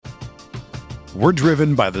We're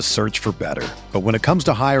driven by the search for better. But when it comes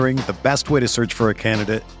to hiring, the best way to search for a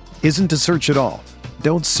candidate isn't to search at all.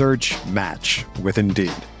 Don't search, match with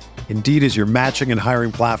Indeed. Indeed is your matching and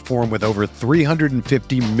hiring platform with over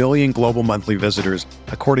 350 million global monthly visitors,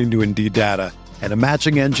 according to Indeed data, and a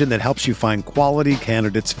matching engine that helps you find quality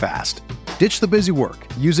candidates fast. Ditch the busy work.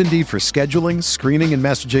 Use Indeed for scheduling, screening, and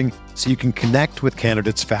messaging so you can connect with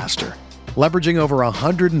candidates faster. Leveraging over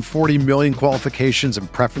 140 million qualifications and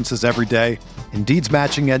preferences every day, Indeed's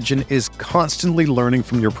matching engine is constantly learning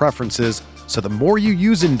from your preferences, so the more you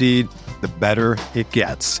use Indeed, the better it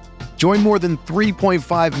gets. Join more than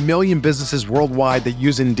 3.5 million businesses worldwide that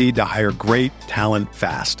use Indeed to hire great talent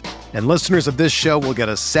fast. And listeners of this show will get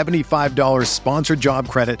a $75 sponsored job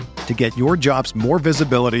credit to get your jobs more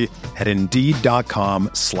visibility at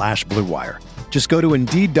Indeed.com/Blue Wire. Just go to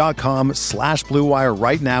Indeed.com/Blue Wire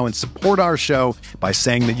right now and support our show by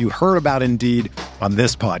saying that you heard about Indeed on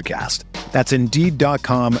this podcast. That's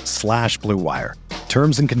Indeed.com/Blue Wire.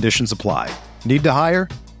 Terms and conditions apply. Need to hire?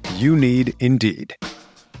 You need Indeed.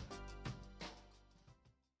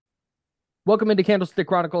 Welcome into Candlestick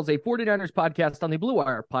Chronicles, a 49ers podcast on the Blue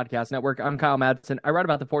Wire Podcast Network. I'm Kyle Madsen. I write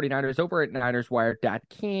about the 49ers over at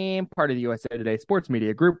NinersWire.com, part of the USA Today Sports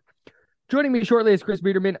Media Group. Joining me shortly is Chris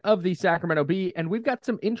Biederman of the Sacramento Bee, and we've got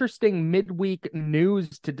some interesting midweek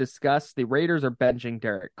news to discuss. The Raiders are benching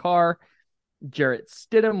Derek Carr. Jarrett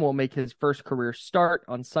Stidham will make his first career start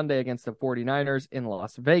on Sunday against the 49ers in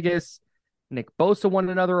Las Vegas. Nick Bosa won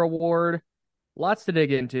another award. Lots to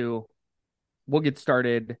dig into. We'll get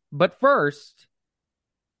started. But first,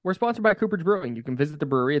 we're sponsored by Cooperage Brewing. You can visit the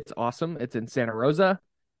brewery. It's awesome. It's in Santa Rosa.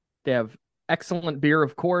 They have excellent beer,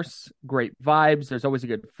 of course. Great vibes. There's always a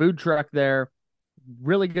good food truck there.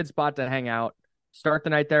 Really good spot to hang out. Start the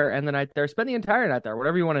night there, end the night there. Spend the entire night there,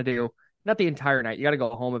 whatever you want to do. Not the entire night. You got to go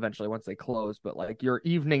home eventually once they close. But like your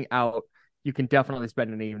evening out, you can definitely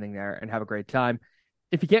spend an evening there and have a great time.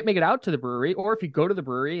 If you can't make it out to the brewery, or if you go to the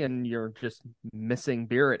brewery and you're just missing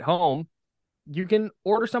beer at home, you can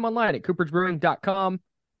order some online at cooperagebrewing.com.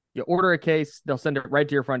 You order a case, they'll send it right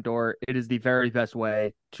to your front door. It is the very best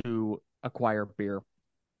way to acquire beer.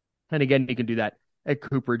 And again, you can do that at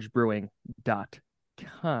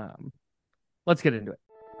cooperagebrewing.com. Let's get into it.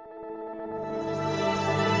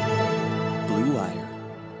 Blue Wire.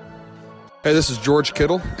 Hey, this is George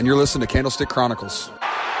Kittle, and you're listening to Candlestick Chronicles.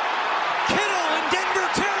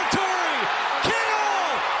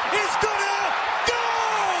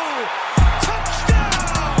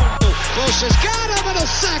 Has got him and he'll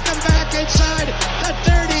sack him back inside the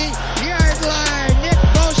 30-yard line. Nick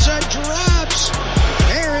Bosa drops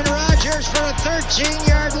Aaron Rodgers for a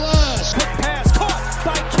 13-yard loss. Quick pass caught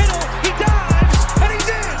by Kittle. He dives and he's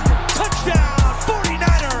in. Touchdown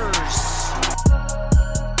 49ers.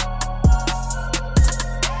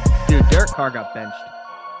 Dude, Derek Carr got benched.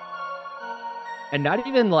 And not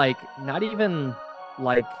even like,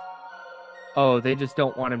 oh, they just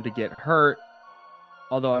don't want him to get hurt.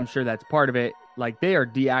 Although I'm sure that's part of it. Like, they are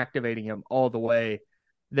deactivating him all the way.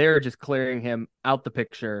 They're just clearing him out the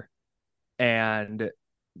picture. And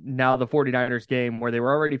now the 49ers game, where they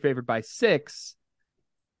were already favored by 6,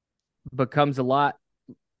 becomes a lot,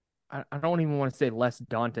 I don't even want to say less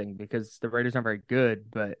daunting, because the Raiders aren't very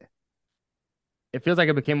good, but it feels like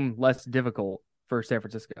it became less difficult for San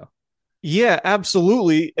Francisco. Yeah,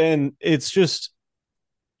 absolutely. And it's just,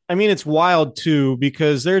 I mean, it's wild too,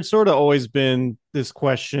 because there'd sort of always been this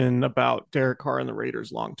question about Derek Carr and the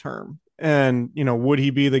Raiders long term. And, you know, would he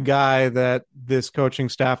be the guy that this coaching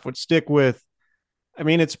staff would stick with? I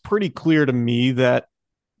mean, it's pretty clear to me that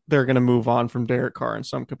they're going to move on from Derek Carr in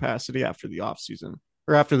some capacity after the offseason,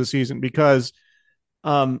 or after the season, because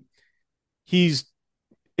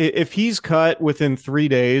if he's cut within 3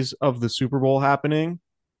 days of the Super Bowl happening,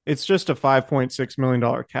 it's just a $5.6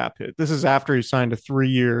 million cap hit. This is after he signed a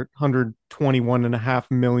 3-year,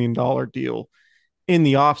 $121.5 million deal in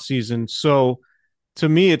the offseason. So to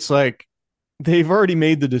me, it's like they've already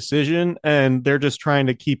made the decision, and they're just trying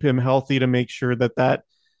to keep him healthy to make sure that that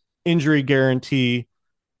injury guarantee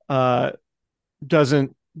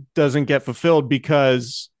doesn't get fulfilled,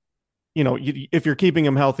 because, you know, if you're keeping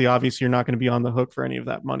him healthy, obviously you're not going to be on the hook for any of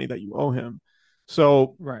that money that you owe him.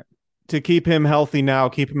 So right, to keep him healthy now,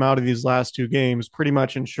 keep him out of these last 2 games, pretty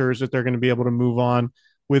much ensures that they're going to be able to move on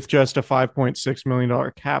with just a $5.6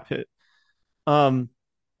 million cap hit. I'm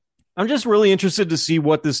just really interested to see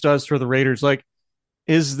what this does for the Raiders. Like,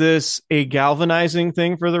 is this a galvanizing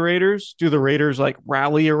thing for the Raiders? Do the Raiders like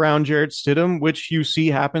rally around Jarrett Stidham, which you see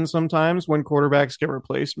happen sometimes when quarterbacks get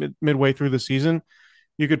replaced midway through the season?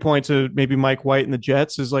 You could point to maybe Mike White and the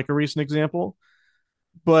Jets as like a recent example.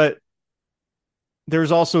 But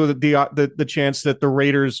there's also the chance that the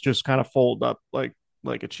Raiders just kind of fold up like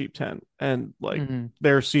a cheap tent, and like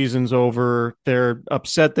their season's over. They're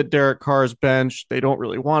upset that Derek Carr's benched. They don't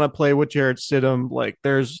really want to play with Jarrett Stidham. Like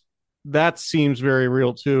that seems very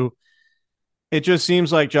real too. It just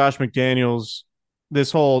seems like Josh McDaniels,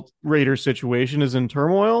 this whole Raiders situation is in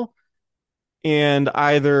turmoil. And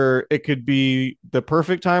either it could be the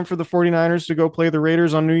perfect time for the 49ers to go play the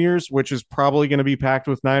Raiders on New Year's, which is probably going to be packed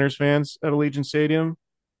with Niners fans at Allegiant Stadium,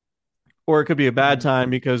 or it could be a bad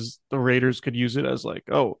time because the Raiders could use it as like,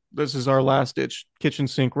 oh, this is our last ditch kitchen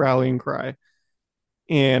sink rallying cry.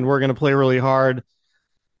 And we're going to play really hard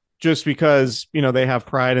just because, they have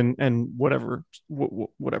pride and whatever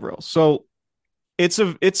else. So it's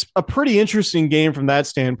a pretty interesting game from that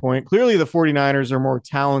standpoint. Clearly the 49ers are more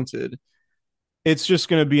talented. It's just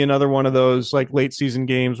going to be another one of those like late season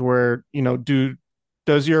games where,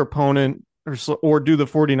 does your opponent or do the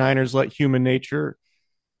 49ers let human nature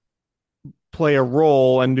play a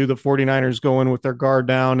role, and do the 49ers go in with their guard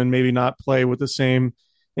down and maybe not play with the same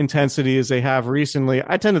intensity as they have recently?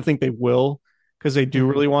 I tend to think they will, because they do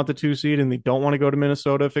really want the 2 seed and they don't want to go to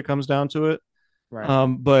Minnesota if it comes down to it. Right.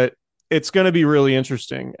 But it's going to be really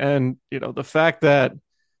interesting. And, the fact that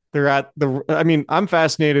they're I'm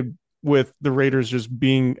fascinated with the Raiders just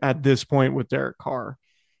being at this point with Derek Carr,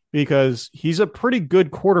 because he's a pretty good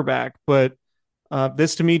quarterback, but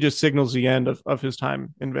this to me just signals the end of his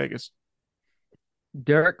time in Vegas.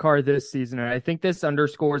 Derek Carr this season, and I think this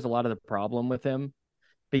underscores a lot of the problem with him,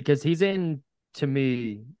 because he's in, to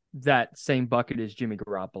me, that same bucket as Jimmy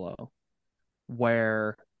Garoppolo,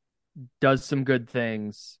 where does some good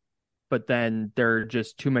things, but then there are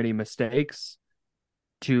just too many mistakes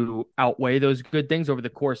to outweigh those good things over the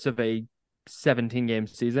course of a 17-game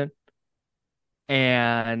season.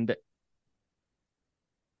 And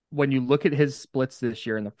when you look at his splits this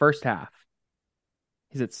year in the first half,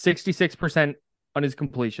 he's at 66% on his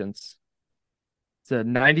completions. It's a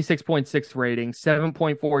 96.6 rating,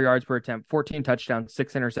 7.4 yards per attempt, 14 touchdowns,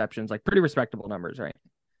 6 interceptions, like pretty respectable numbers, right?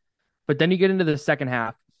 But then you get into the second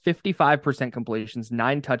half, 55% completions,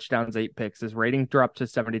 9 touchdowns, 8 picks. His rating dropped to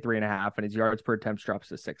 73.5, and his yards per attempt drops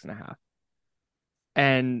to 6.5.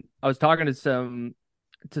 And I was talking to some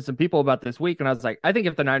people about this week, and I was like, I think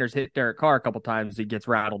if the Niners hit Derek Carr a couple times, he gets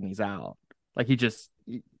rattled and he's out. Like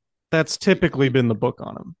that's typically been the book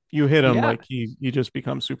on him. You hit him, like he just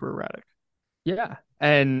becomes super erratic. Yeah.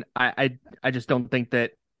 And I just don't think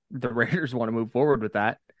that the Raiders want to move forward with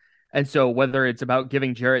that. And so whether it's about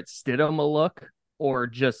giving Jarrett Stidham a look, or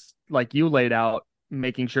just like you laid out,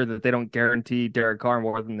 making sure that they don't guarantee Derek Carr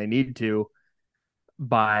more than they need to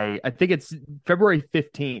by, I think it's February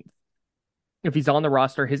 15th. If he's on the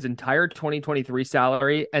roster, his entire 2023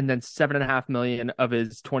 salary and then $7.5 million of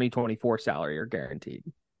his 2024 salary are guaranteed.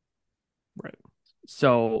 Right.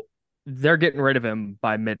 So they're getting rid of him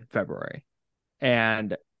by mid-February.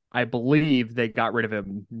 And I believe they got rid of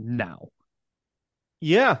him now.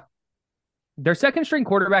 Yeah. Their second string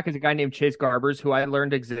quarterback is a guy named Chase Garbers, who I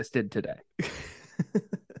learned existed today.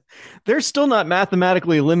 They're still not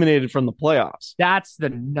mathematically eliminated from the playoffs. That's the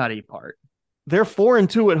nutty part. They're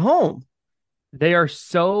 4-2 at home. They are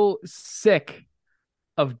so sick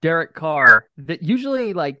of Derek Carr that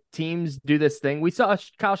usually like teams do this thing. We saw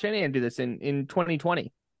Kyle Shanahan do this in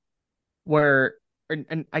 2020, where,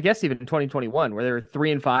 and I guess even in 2021, where they were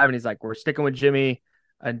 3-5, and he's like, we're sticking with Jimmy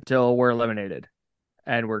until we're eliminated.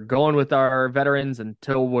 And we're going with our veterans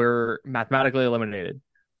until we're mathematically eliminated.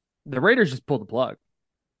 The Raiders just pulled the plug.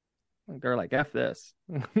 They're like, F this.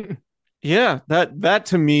 Yeah, that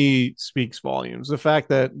to me speaks volumes. The fact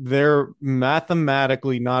that they're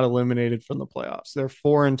mathematically not eliminated from the playoffs. They're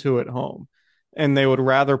 4-2 at home. And they would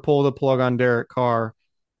rather pull the plug on Derek Carr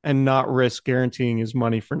and not risk guaranteeing his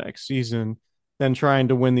money for next season than trying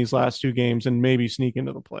to win these last 2 games and maybe sneak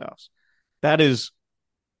into the playoffs. That is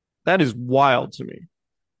wild to me.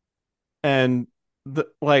 And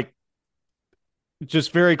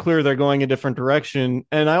just very clear they're going a different direction.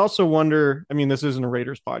 And I also wonder, I mean, this isn't a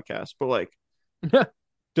Raiders podcast, but like,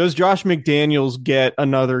 does Josh McDaniels get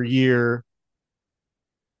another year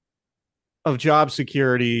of job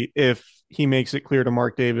security if he makes it clear to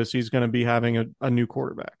Mark Davis he's going to be having a new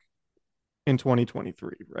quarterback in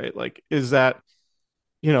 2023, right? Like, is that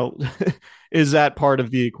is that part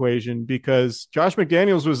of the equation? Because Josh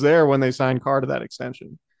McDaniels was there when they signed Carr to that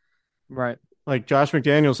extension. Right. Like, Josh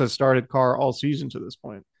McDaniels has started Carr all season to this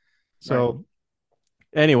point. So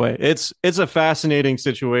anyway, it's a fascinating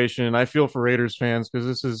situation. I feel for Raiders fans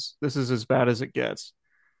because this is as bad as it gets.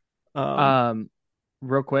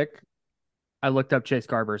 Real quick, I looked up Chase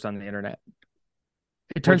Garbers on the internet.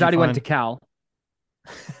 It turns out he went to Cal.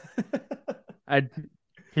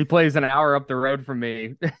 He plays an hour up the road from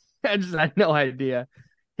me. I just had no idea.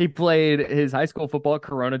 He played his high school football at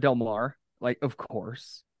Corona Del Mar, like, of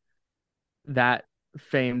course, that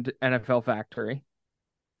famed NFL factory.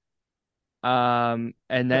 And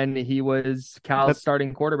then he was Cal's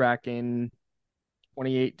starting quarterback in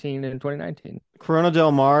 2018 and 2019. Corona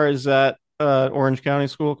Del Mar, is that Orange County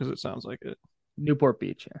school? Because it sounds like it. Newport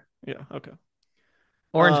Beach, yeah. Yeah, okay.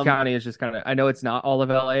 Orange County is just kind of, I know it's not all of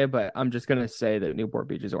LA, but I'm just going to say that Newport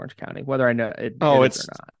Beach is Orange County, whether I know it, it's is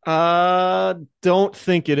or not. Don't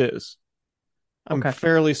think it is. I'm Okay.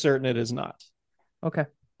 fairly certain it is not. Okay.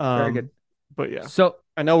 Very good. But yeah. So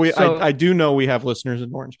I know I do know we have listeners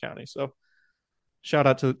in Orange County, so shout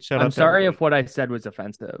out. I'm sorry if what I said was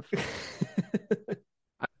offensive.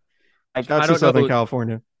 Shout out to Southern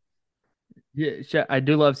California. Yeah, I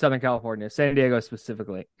do love Southern California, San Diego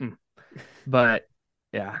specifically. But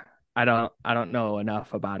yeah, I don't know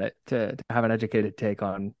enough about it to have an educated take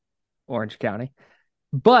on Orange County.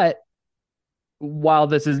 But while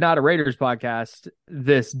this is not a Raiders podcast,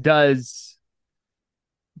 this does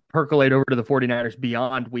percolate over to the 49ers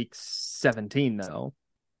beyond week 17, though,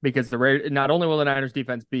 because not only will the Niners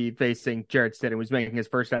defense be facing Jarrett Stidham, who's making his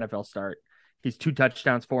first NFL start. He's 2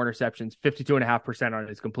 touchdowns, 4 interceptions, 52.5% on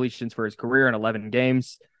his completions for his career in 11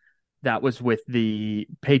 games. That was with the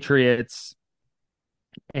Patriots,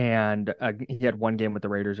 and he had 1 game with the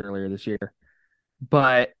Raiders earlier this year.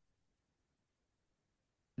 But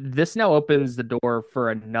this now opens the door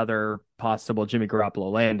for another possible Jimmy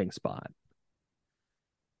Garoppolo landing spot.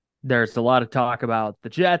 There's a lot of talk about the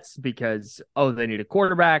Jets because, they need a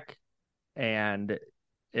quarterback, and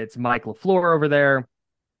it's Mike LaFleur over there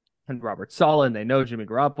and Robert Saleh, and they know Jimmy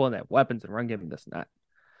Garoppolo, and they have weapons and run game and this and that.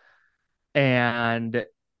 And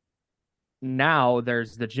now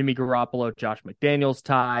there's the Jimmy Garoppolo, Josh McDaniels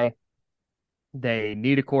tie. They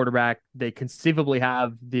need a quarterback. They conceivably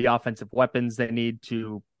have the offensive weapons they need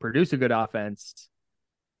to produce a good offense.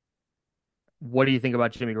 What do you think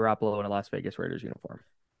about Jimmy Garoppolo in a Las Vegas Raiders uniform?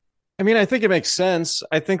 I mean, I think it makes sense.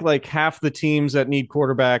 I think like half the teams that need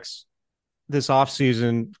quarterbacks this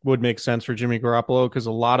offseason would make sense for Jimmy Garoppolo because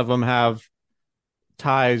a lot of them have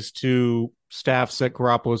ties to staffs that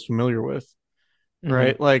Garoppolo is familiar with,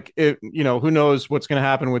 right? Like, who knows what's going to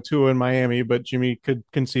happen with Tua in Miami, but Jimmy could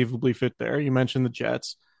conceivably fit there. You mentioned the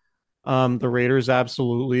Jets, the Raiders,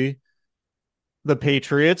 absolutely. The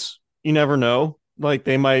Patriots, you never know. Like,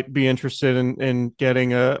 they might be interested in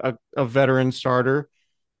getting a veteran starter.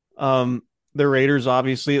 The Raiders,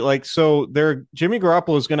 obviously, Jimmy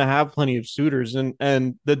Garoppolo is going to have plenty of suitors.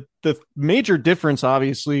 And the major difference,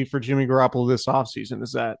 obviously, for Jimmy Garoppolo this offseason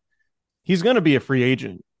is that he's going to be a free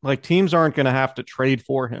agent. Like, teams aren't going to have to trade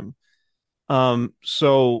for him.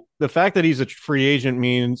 So the fact that he's a free agent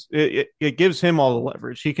means it gives him all the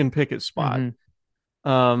leverage. He can pick his spot.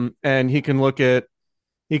 And he can look at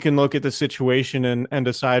the situation and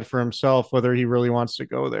decide for himself whether he really wants to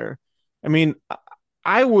go there. I mean,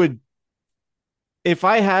 I would, if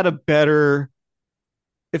there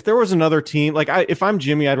was another team, if I'm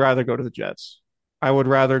Jimmy, I'd rather go to the Jets. I would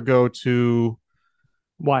rather go to.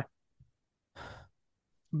 Why?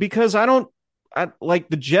 Because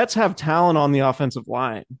the Jets have talent on the offensive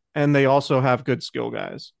line, and they also have good skill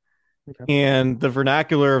guys. Okay. And the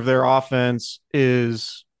vernacular of their offense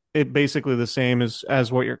is basically the same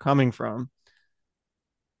as what you're coming from.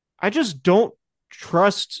 I just don't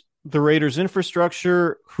trust the Raiders'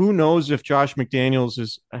 infrastructure. Who knows if Josh McDaniels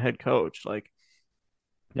is a head coach?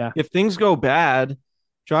 If things go bad,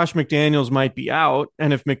 Josh McDaniels might be out.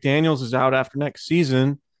 And if McDaniels is out after next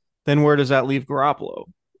season, then where does that leave Garoppolo?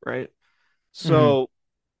 Right. So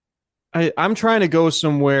I'm trying to go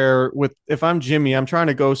somewhere if I'm Jimmy, I'm trying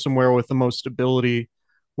to go somewhere with the most stability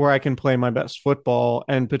where I can play my best football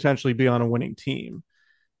and potentially be on a winning team.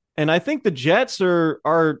 And I think the Jets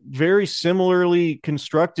are very similarly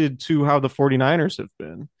constructed to how the 49ers have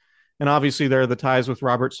been. And obviously there are the ties with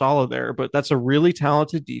Robert Saleh there, but that's a really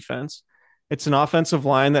talented defense. It's an offensive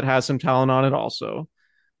line that has some talent on it also.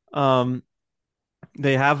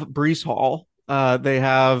 They have Breece Hall. They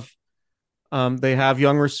have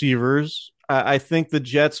young receivers. I think the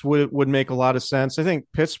Jets would make a lot of sense. I think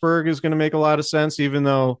Pittsburgh is going to make a lot of sense, even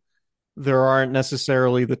though there aren't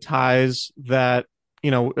necessarily the ties that,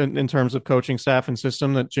 in terms of coaching staff and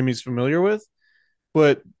system that Jimmy's familiar with.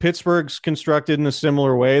 But Pittsburgh's constructed in a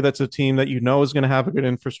similar way. That's a team that is going to have a good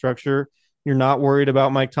infrastructure. You're not worried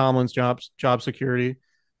about Mike Tomlin's job security.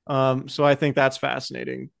 So I think that's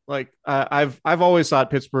fascinating. I've always thought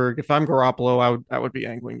Pittsburgh, if I'm Garoppolo, I would be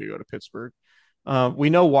angling to go to Pittsburgh. We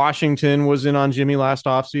know Washington was in on Jimmy last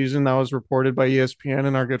offseason. That was reported by ESPN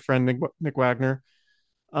and our good friend Nick Wagner.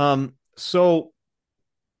 So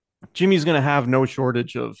Jimmy's going to have no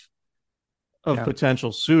shortage of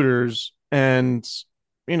potential suitors, and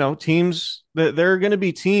teams that there are going to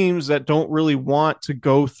be teams that don't really want to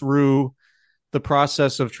go through the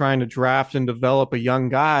process of trying to draft and develop a young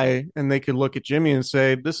guy, and they could look at Jimmy and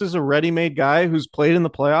say, this is a ready-made guy who's played in the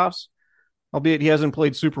playoffs, albeit he hasn't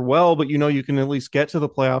played super well, but you can at least get to the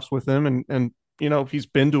playoffs with him, and he's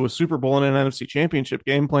been to a Super Bowl and an NFC Championship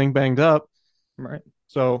game playing banged up. Right.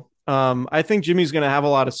 So I think Jimmy's going to have a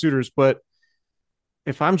lot of suitors, but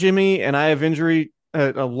if I'm Jimmy and I have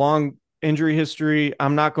a long injury history,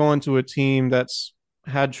 I'm not going to a team that's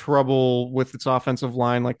had trouble with its offensive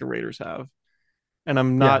line like the Raiders have. And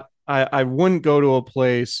I'm not, I wouldn't go to a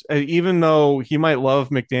place, even though he might love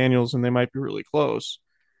McDaniels and they might be really close.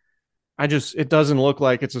 It doesn't look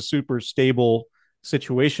like it's a super stable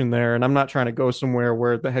situation there. And I'm not trying to go somewhere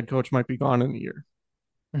where the head coach might be gone in a year.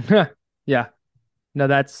 Yeah. No,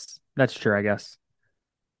 that's true, I guess.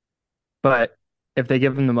 But if they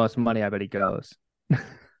give him the most money, I bet he goes.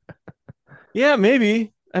 Yeah,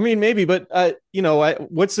 maybe. I mean, maybe, but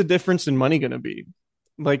what's the difference in money going to be?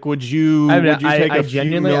 Like, would you take a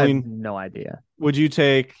few million? I have no idea. Would you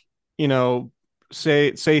take,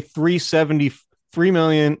 say 3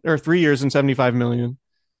 million or 3 years and 75 million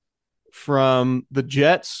from the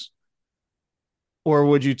Jets, or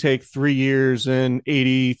would you take 3 years and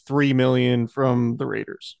 83 million from the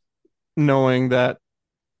Raiders, knowing that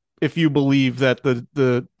if you believe that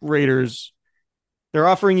the Raiders, they're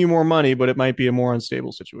offering you more money, but it might be a more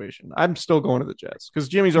unstable situation? I'm still going to the Jets because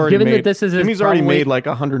Jimmy's already made like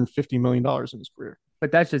 $150 million in his career.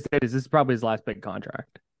 But that's just it. This is probably his last big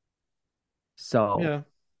contract. So yeah,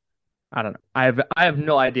 I don't know. I have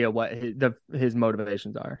no idea what his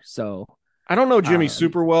motivations are. So I don't know Jimmy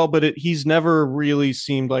super well, but he's never really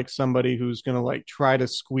seemed like somebody who's going to like try to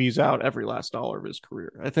squeeze out every last dollar of his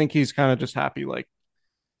career. I think he's kind of just happy. Like,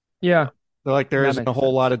 yeah, like there isn't a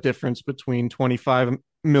whole lot of difference between 25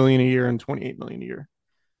 million a year and 28 million a year.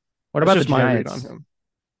 What about the Giants? My read on him.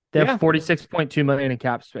 They have 46.2 million in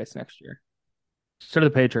cap space next year. So do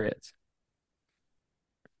the Patriots.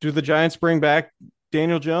 Do the Giants bring back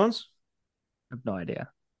Daniel Jones? I have no idea.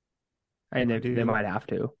 I mean, they might have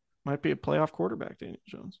to. Might be a playoff quarterback, Daniel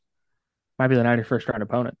Jones. Might be the Niners' first round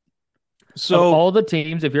opponent. So of all the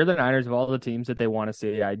teams, if you're the Niners, of all the teams that they want to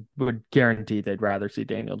see, I would guarantee they'd rather see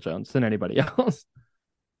Daniel Jones than anybody else.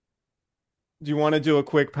 Do you want to do a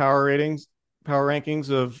quick power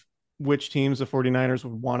rankings of which teams the 49ers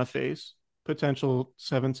would want to face? Potential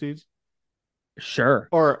 7 seeds? Sure.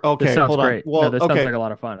 Or, okay, this sounds hold great. on. Well, this sounds like a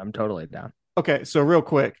lot of fun. I'm totally down. Okay, so real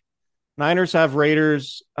quick. Niners have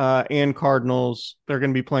Raiders and Cardinals. They're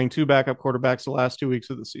going to be playing 2 backup quarterbacks the last 2 weeks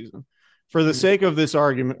of the season. For the sake of this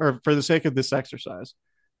argument, or for the sake of this exercise,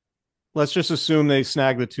 let's just assume they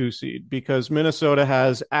snag the 2 seed because Minnesota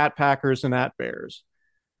has at Packers and at Bears.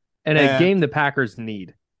 And a game the Packers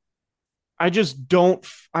need. I just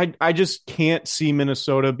can't see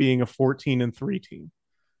Minnesota being a 14-3 team.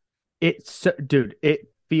 It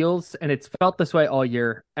feels, and it's felt this way all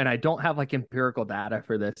year, and I don't have like empirical data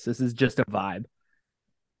for this. This is just a vibe.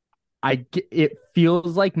 It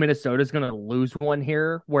feels like Minnesota's going to lose one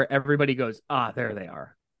here where everybody goes, there they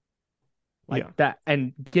are. That.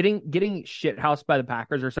 And getting shithoused by the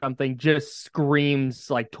Packers or something just screams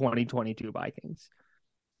like 2022 Vikings.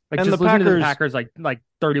 Like, and just losing to the Packers like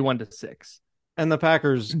 31-6. And the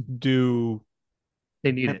Packers do.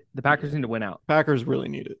 They need it. The Packers need to win out. Packers really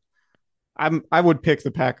need it. I would pick the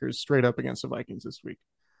Packers straight up against the Vikings this week.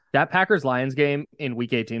 That Packers-Lions game in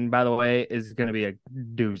Week 18, by the way, is going to be a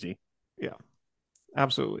doozy. Yeah,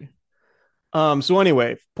 absolutely. So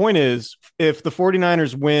anyway, point is, if the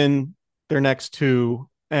 49ers win their next 2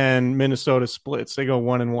 and Minnesota splits, they go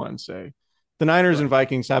 1-1, say. The Niners and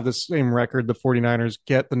Vikings have the same record. The 49ers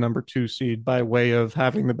get the number 2 seed by way of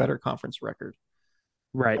having the better conference record.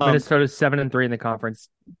 Right. Minnesota's 7-3 in the conference.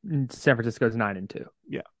 San Francisco's 9-2.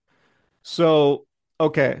 Yeah. So,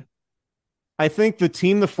 okay. I think the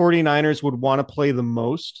team the 49ers would want to play the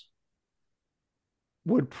most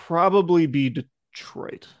would probably be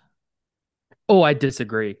Detroit. Oh, I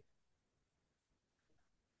disagree.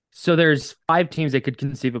 So there's 5 teams they could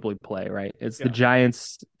conceivably play, right? It's the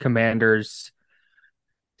Giants, Commanders,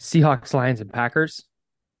 Seahawks, Lions, and Packers.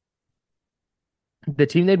 The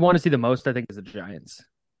team they'd want to see the most, I think, is the Giants.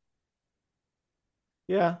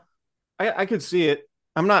 Yeah, I could see it.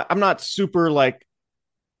 I'm not super like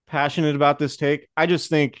passionate about this take. I just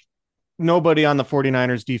think nobody on the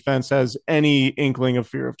 49ers defense has any inkling of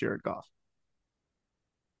fear of Jared Goff.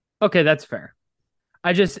 Okay, that's fair.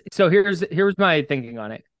 So here's my thinking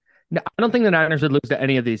on it. No, I don't think the Niners would lose to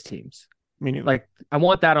any of these teams. Me neither. Like, I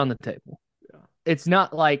want that on the table. Yeah. It's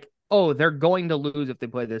not like, oh, they're going to lose if they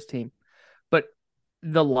play this team. But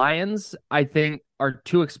the Lions, I think, are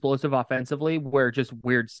too explosive offensively where just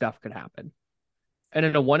weird stuff could happen. And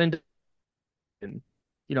in a one and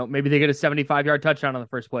maybe they get a 75-yard touchdown on the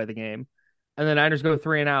first play of the game, and the Niners go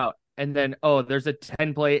 3 and out, and then there's a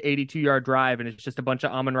 10-play, 82-yard drive, and it's just a bunch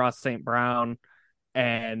of Amon-Ra St. Brown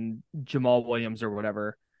and Jamal Williams or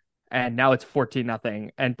whatever, and now it's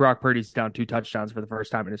 14-0, and Brock Purdy's down 2 touchdowns for the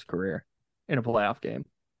first time in his career in a playoff game.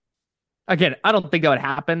 Again, I don't think that would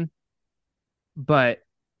happen, but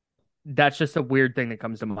that's just a weird thing that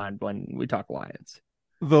comes to mind when we talk Lions.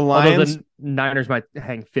 The Lions, although the Niners might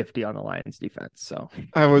hang 50 on the Lions defense. So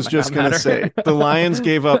I was just going to say the Lions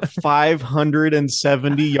gave up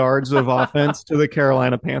 570 yards of offense to the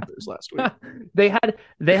Carolina Panthers last week. They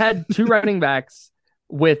had 2 running backs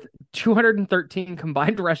with 213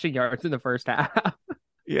 combined rushing yards in the first half.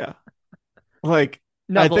 Yeah. Like,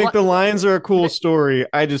 I think the Lions are a cool story.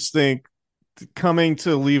 I just think coming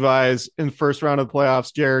to Levi's in the first round of the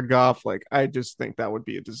playoffs, Jared Goff, like, I just think that would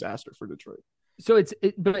be a disaster for Detroit. So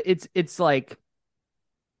it's like,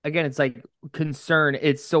 again, it's like concern.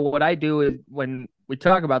 So what I do is when we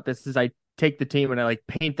talk about this is I take the team and I like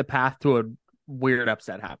paint the path to a weird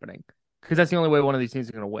upset happening, because that's the only way one of these teams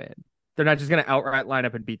is going to win. They're not just going to outright line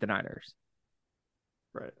up and beat the Niners.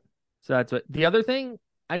 Right. So that's what the other thing.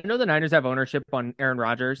 I know the Niners have ownership on Aaron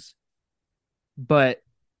Rodgers, but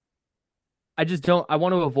I just don't. I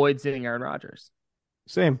want to avoid seeing Aaron Rodgers.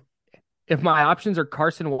 Same. If my options are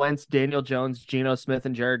Carson Wentz, Daniel Jones, Geno Smith,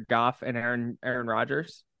 and Jared Goff, and Aaron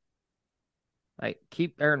Rodgers, like,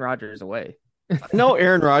 keep Aaron Rodgers away. No,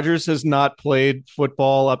 Aaron Rodgers has not played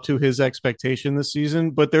football up to his expectation this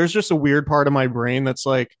season, but there's just a weird part of my brain that's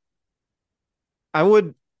like, I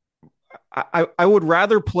would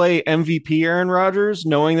rather play MVP Aaron Rodgers,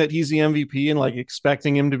 knowing that he's the MVP and like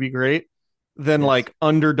expecting him to be great, than like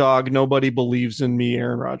underdog, nobody believes in me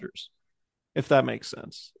Aaron Rodgers, if that makes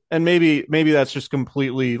sense. And maybe that's just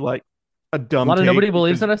completely like a dumb. A lot of nobody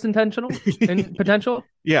believes in us intentional in potential.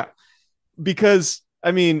 Yeah, because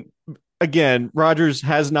I mean, again, Rodgers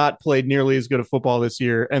has not played nearly as good a football this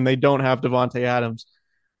year, and they don't have Devontae Adams.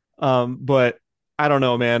 But I don't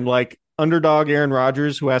know, man. Like, underdog Aaron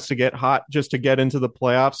Rodgers, who has to get hot just to get into the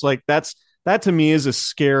playoffs, like that to me is a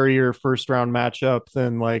scarier first round matchup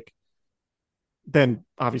than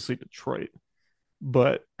obviously Detroit.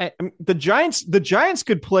 But I mean, the Giants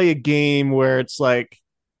could play a game where it's like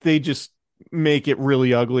they just make it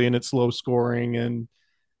really ugly and it's low scoring and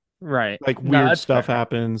right, like weird stuff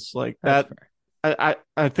happens like that. I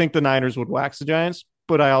think the Niners would wax the Giants,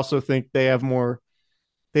 but I also think they have more.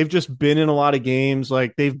 They've just been in a lot of games.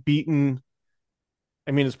 Like, they've beaten.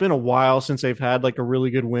 I mean, it's been a while since they've had like a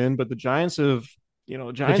really good win, but the Giants have,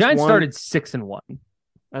 the Giants started 6-1.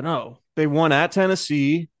 I know they won at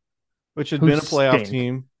Tennessee, which had been a playoff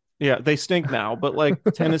team. Yeah, they stink now, but like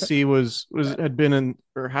Tennessee has been in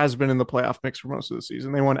the playoff mix for most of the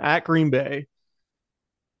season. They won at Green Bay.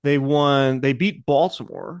 They beat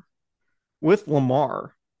Baltimore with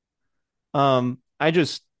Lamar. I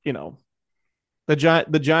just, the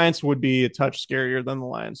Giants would be a touch scarier than the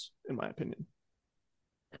Lions, in my opinion.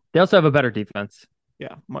 They also have a better defense.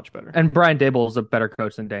 Yeah, much better. And Brian Daboll is a better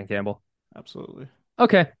coach than Dan Campbell. Absolutely.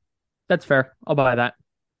 Okay, that's fair. I'll buy that.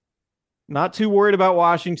 Not too worried about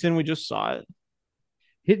Washington. We just saw it.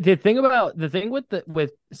 The thing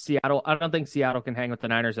with Seattle, I don't think Seattle can hang with the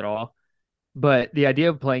Niners at all. But the idea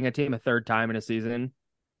of playing a team a third time in a season,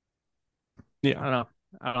 yeah, I don't know.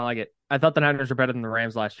 I don't like it. I thought the Niners were better than the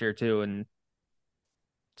Rams last year too, and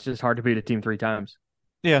it's just hard to beat a team 3 times.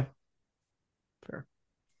 Yeah, fair.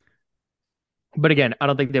 But again, I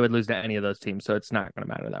don't think they would lose to any of those teams, so it's not going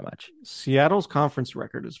to matter that much. Seattle's conference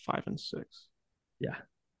record is 5-6. Yeah.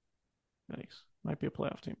 Nice. Might be a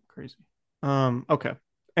playoff team. Crazy. Okay.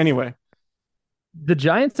 Anyway. The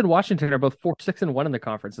Giants and Washington are both 4-6-1 in the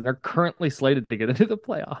conference, and they're currently slated to get into the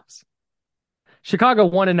playoffs. Chicago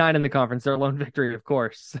 1-9 in the conference. Their lone victory, of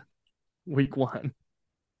course. Week 1.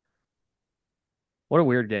 What a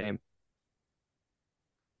weird game.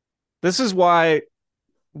 This is why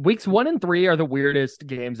weeks 1 and 3 are the weirdest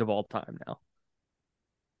games of all time now.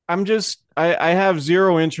 I have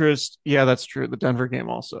zero interest. Yeah, that's true. The Denver game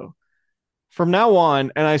also. From now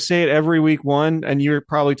on, and I say it every week 1, and you're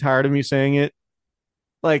probably tired of me saying it,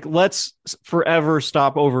 like, let's forever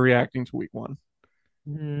stop overreacting to week 1.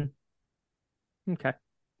 Okay.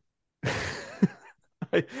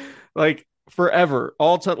 Like, forever.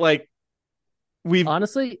 We've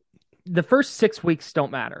honestly, the first 6 weeks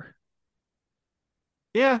don't matter.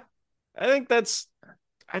 Yeah, I think that's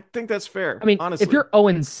I think that's fair. I mean, honestly, if you're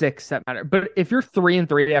 0-6, that matter. But if you're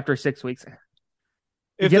 3-3 after 6 weeks,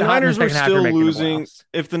 if the Niners were still losing,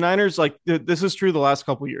 if the Niners, like, this is true the last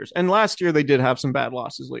couple of years, and last year they did have some bad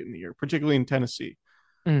losses late in the year, particularly in Tennessee.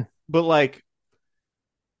 But like,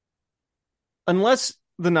 unless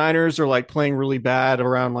the Niners are like playing really bad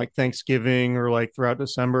around like Thanksgiving or like throughout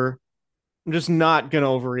December, I'm just not going to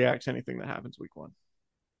overreact to anything that happens week 1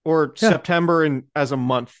 or September and as a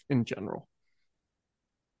month in general.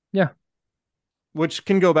 Yeah. Which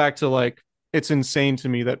can go back to like, it's insane to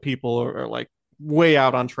me that people are like way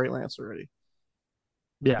out on Trey Lance already.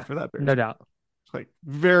 Yeah. For that Bears no doubt. It's like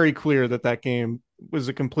very clear that game was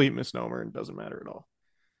a complete misnomer and doesn't matter at all.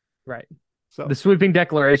 Right. So the sweeping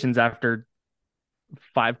declarations after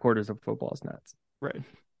 5 quarters of football is nuts. Right.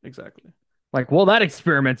 Exactly. Like, well, that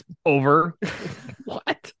experiment's over.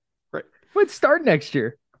 What? Right. Let's start next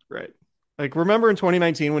year. Right. Like, remember in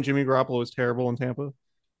 2019 when Jimmy Garoppolo was terrible in Tampa?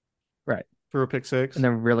 Right. Threw a pick 6. And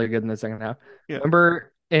then really good in the second half. Yeah.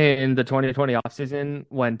 Remember in the 2020 offseason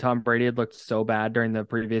when Tom Brady had looked so bad during the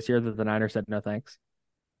previous year that the Niners said no thanks?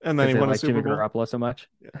 And then he won a Super Bowl. Jimmy Garoppolo so much.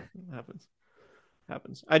 Yeah, it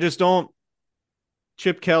happens. I just don't.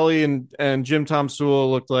 Chip Kelly and Jim Tom Sewell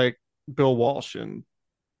looked like Bill Walsh in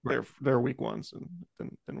their week 1s and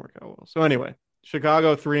didn't work out well. So anyway,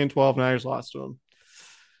 Chicago 3-12, Niners lost to them.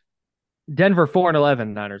 Denver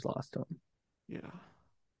 4-11, Niners lost to them. Yeah,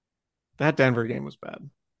 that Denver game was bad.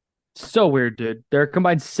 So weird, dude. They're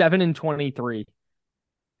combined 7-23.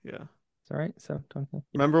 Yeah, it's all right. So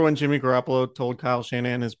remember when Jimmy Garoppolo told Kyle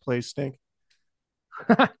Shanahan his plays stink?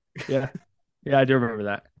 Yeah, I do remember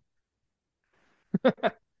that.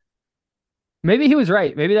 Maybe he was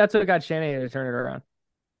right. Maybe that's what got Shanahan to turn it around.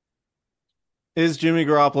 Is Jimmy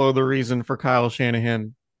Garoppolo the reason for Kyle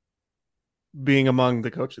Shanahan being among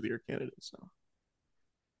the Coach of the Year candidates now?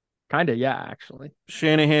 Kind of, yeah, actually.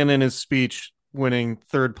 Shanahan in his speech winning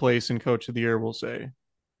 3rd place in Coach of the Year will say,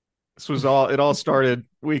 it all started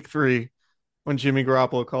week 3 when Jimmy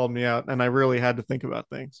Garoppolo called me out, and I really had to think about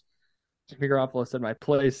things. Jimmy Garoppolo said my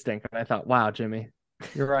plays stink, and I thought, wow, Jimmy,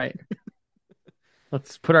 you're right.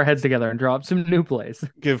 Let's put our heads together and draw up some new plays.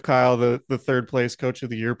 Give Kyle the 3rd place Coach of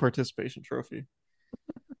the Year participation trophy.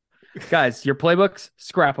 Guys, your playbooks,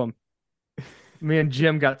 scrap them. Me and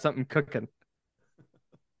Jim got something cooking.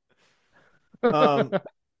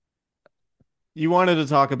 You wanted to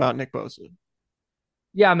talk about Nick Bosa.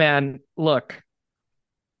 Yeah, man. Look,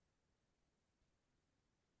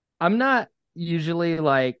 I'm not usually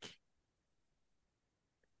like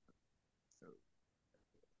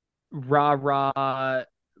rah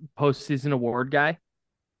postseason award guy,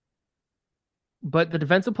 but the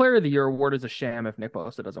Defensive Player of the Year award is a sham if Nick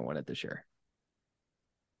Bosa doesn't win it this year.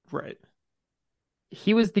 Right.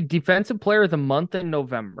 He was the Defensive Player of the Month in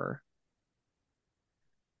November,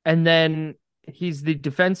 and then he's the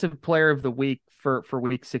Defensive Player of the Week for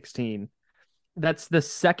week 16. That's the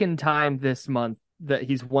second time this month that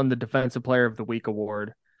he's won the Defensive Player of the Week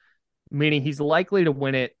award, meaning he's likely to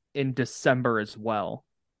win it in December as well.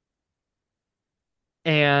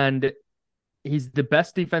 And he's the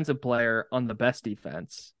best defensive player on the best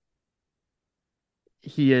defense.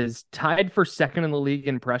 He is tied for second in the league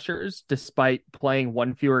in pressures, despite playing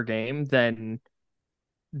 1 fewer game than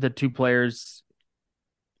the 2 players,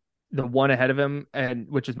 the one ahead of him, and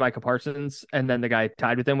which is Micah Parsons, and then the guy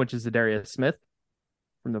tied with him, which is Zadarius Smith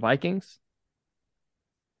from the Vikings.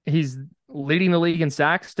 He's leading the league in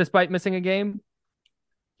sacks despite missing a game.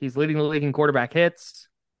 He's leading the league in quarterback hits.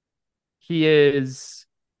 He is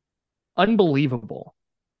unbelievable.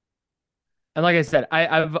 And like I said,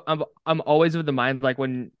 I'm always of the mind, like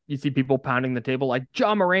when you see people pounding the table, like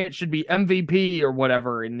John Morant should be MVP or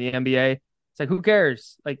whatever in the NBA. It's like, who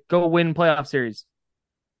cares? Like, go win playoff series.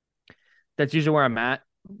 That's usually where I'm at.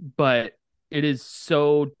 But it is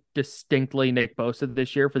so distinctly Nick Bosa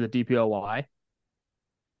this year for the DPOY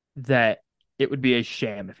that it would be a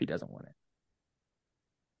sham if he doesn't win it.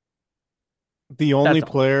 The only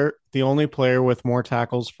player with more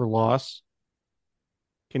tackles for loss.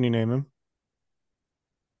 Can you name him?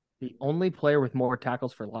 The only player with more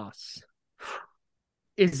tackles for loss.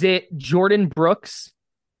 Is it Jordan Brooks?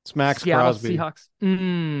 It's Max Seattle Crosby.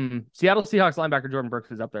 Seahawks. Seattle Seahawks linebacker Jordan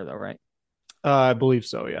Brooks is up there though, right? I believe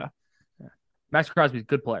so, yeah. Max Crosby's a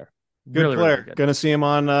good player. Good really, player. Really good. Gonna see him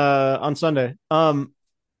on Sunday.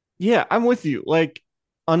 Yeah, I'm with you. Like,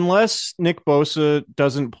 unless Nick Bosa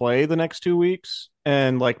doesn't play the next 2 weeks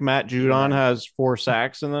and like Matt Judon has 4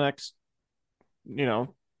 sacks in the next,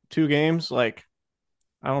 2 games, like,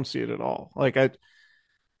 I don't see it at all. Like,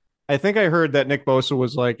 I think I heard that Nick Bosa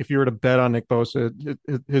was like, if you were to bet on Nick Bosa,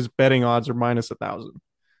 his betting odds are -1,000.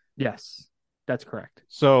 Yes, That's correct.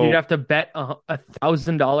 So you'd have to bet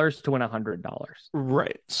 $1,000 to win $100.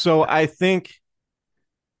 Right. So I think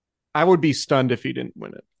I would be stunned if he didn't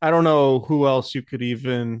win it. I don't know who else you could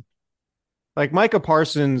even like. Micah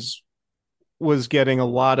Parsons was getting a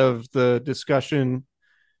lot of the discussion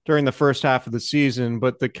during the first half of the season,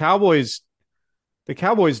 but the Cowboys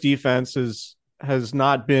defense has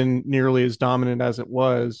not been nearly as dominant as it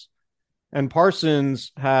was. And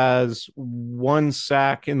Parsons has 1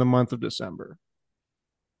 sack in the month of December.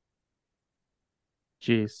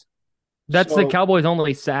 Jeez. That's the Cowboys'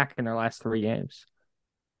 only sack in their last 3 games.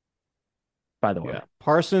 By the way. Yeah.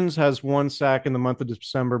 Parsons has 1 sack in the month of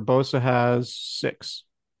December. Bosa has 6.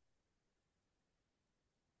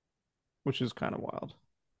 Which is kind of wild.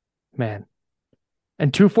 Man.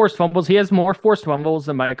 And 2 forced fumbles. He has more forced fumbles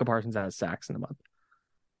than Micah Parsons has sacks in the month.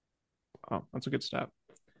 Oh, that's a good stat.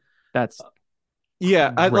 That's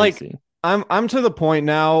I'm to the point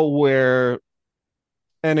now where,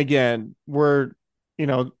 and again, we're,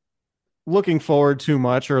 looking forward too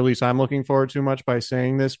much, or at least I'm looking forward too much by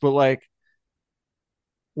saying this, but like,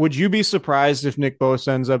 would you be surprised if Nick Bosa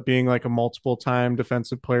ends up being like a multiple time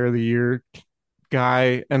defensive player of the year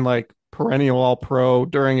guy and like perennial all pro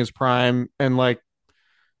during his prime and like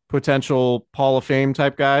potential Hall of Fame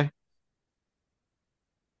type guy?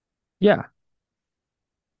 Yeah.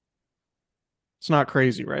 It's not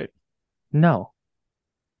crazy, right? No.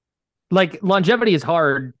 Like longevity is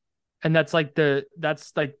hard, and that's like the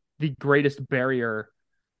greatest barrier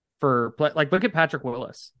for play. Like look at Patrick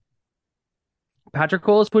Willis. Patrick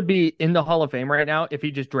Willis would be in the Hall of Fame right now if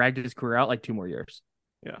he just dragged his career out like 2 more years.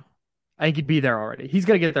 Yeah. I think he'd be there already. He's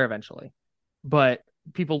going to get there eventually. But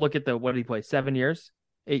people look at what did he play? 7 years?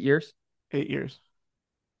 8 years? 8 years.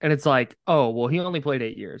 And it's like, oh, well, he only played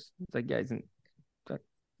 8 years. It's like, yeah, he's a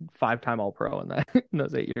 5-time All-Pro in in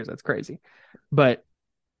those 8 years. That's crazy. But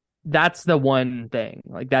that's the one thing.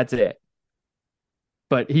 Like, that's it.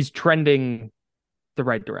 But he's trending the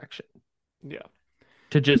right direction. Yeah.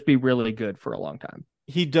 To just be really good for a long time.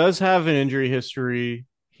 He does have an injury history.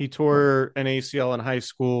 He tore an ACL in high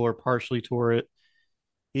school, or partially tore it.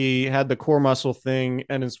 He had the core muscle thing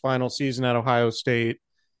in his final season at Ohio State.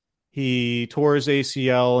 He tore his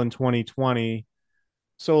ACL in 2020.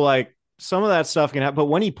 So, like, some of that stuff can happen. But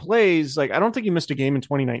when he plays, like, I don't think he missed a game in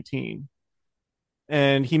 2019.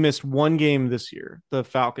 And he missed 1 game this year, the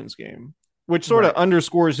Falcons game, which sort of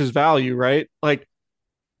underscores his value, right? Like,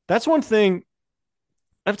 that's one thing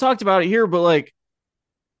I've talked about it here, but like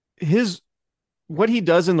what he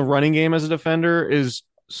does in the running game as a defender is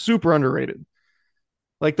super underrated.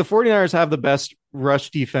 Like the 49ers have the best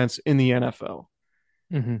rush defense in the NFL.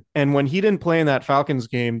 Mm-hmm. And when he didn't play in that Falcons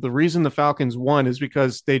game, the reason the Falcons won is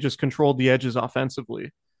because they just controlled the edges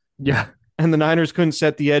offensively. Yeah. And the Niners couldn't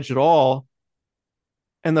set the edge at all.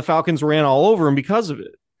 And the Falcons ran all over him because of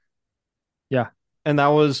it. Yeah. And that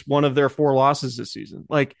was one of their 4 losses this season.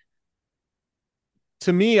 Like,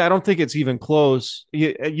 to me, I don't think it's even close.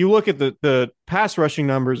 You look at the pass rushing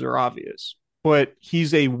numbers are obvious, but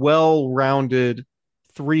he's a well-rounded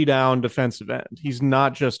 3-down defensive end. He's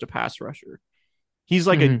not just a pass rusher. He's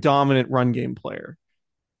like a dominant run game player.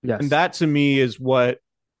 Yes. And that to me is what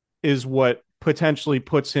potentially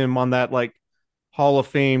puts him on that like Hall of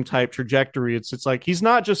Fame type trajectory. It's like he's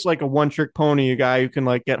not just like a one-trick pony, a guy who can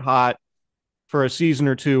like get hot for a season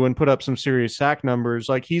or 2 and put up some serious sack numbers.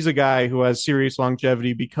 Like he's a guy who has serious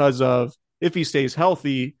longevity because of, if he stays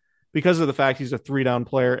healthy, because of the fact he's a 3-down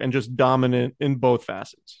player and just dominant in both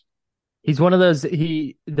facets. He's one of those,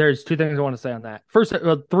 there's 2 things I want to say on that. First,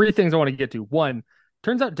 3 things I want to get to. 1,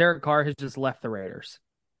 turns out Derek Carr has just left the Raiders.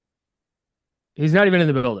 He's not even in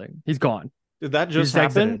the building. He's gone. Did that just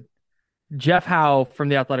happen? Exited. Jeff Howe from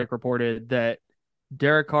The Athletic reported that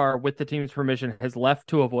Derek Carr, with the team's permission, has left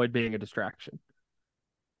to avoid being a distraction.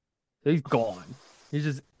 He's gone. He's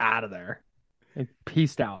just out of there. And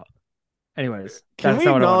peaced out. Anyways. Can we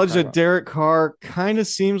acknowledge that Derek Carr kind of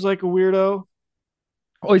seems like a weirdo?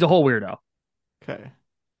 Oh, he's a whole weirdo. Okay.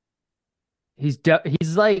 He's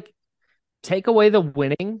like, take away the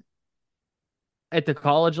winning at the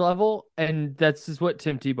college level, and that's just what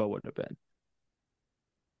Tim Tebow would have been.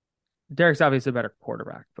 Derek's obviously a better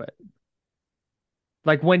quarterback, but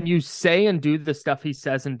like when you say and do the stuff he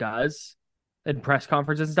says and does in press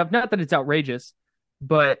conferences and stuff, not that it's outrageous,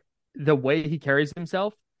 but the way he carries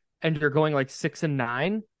himself, and you're going like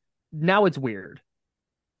 6-9, now it's weird.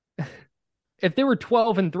 If they were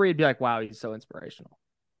 12-3, it'd be like, wow, he's so inspirational.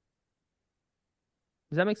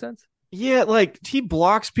 Does that make sense? Yeah, like he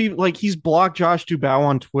blocks people. Like he's blocked Josh Dubow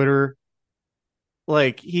on Twitter.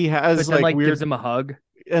 Like he has but then, like weird, gives him a hug.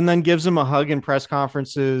 And then gives him a hug in press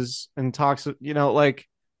conferences and talks, like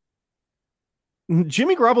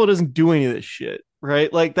Jimmy Garoppolo doesn't do any of this shit,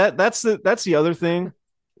 right? Like that's the other thing.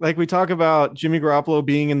 Like we talk about Jimmy Garoppolo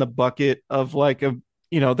being in the bucket of like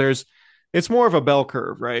there's it's more of a bell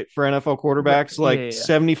curve, right? For NFL quarterbacks, Yeah, like yeah, yeah.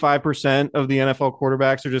 75% of the NFL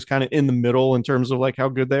quarterbacks are just kind of in the middle in terms of like how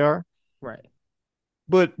good they are. Right.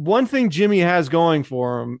 But one thing Jimmy has going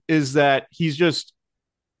for him is that he's just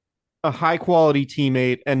a high quality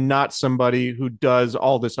teammate and not somebody who does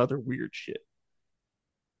all this other weird shit.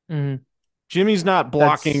 Mm-hmm. Jimmy's not That's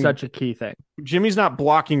blocking such a key thing. Jimmy's not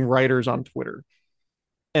blocking writers on Twitter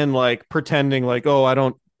and like pretending like, oh, I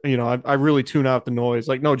don't, I really tune out the noise.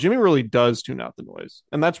 Like, no, Jimmy really does tune out the noise.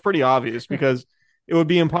 And that's pretty obvious because it would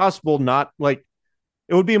be impossible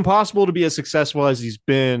to be as successful as he's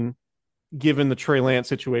been given the Trey Lance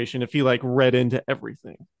situation if he like read into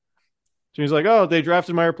everything. So he's like, oh, they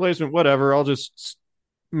drafted my replacement, whatever. I'll just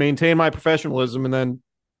maintain my professionalism and then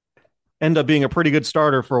end up being a pretty good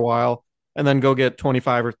starter for a while and then go get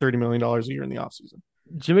 25 or $30 million a year in the offseason.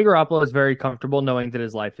 Jimmy Garoppolo is very comfortable knowing that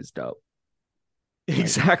his life is dope.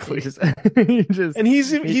 Exactly. And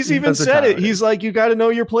he's even said it. He's like, you got to know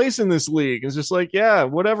your place in this league. It's just like, yeah,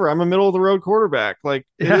 whatever. I'm a middle of the road quarterback. Like,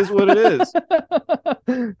 it is what it is.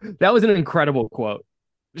 That was an incredible quote,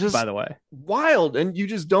 Just by the way. wild. And you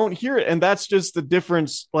just don't hear it. And that's just the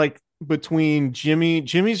difference, like, between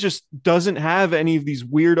Jimmy's just doesn't have any of these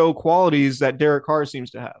weirdo qualities that Derek Carr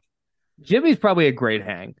seems to have. Jimmy's probably a great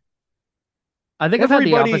hang. I think I've had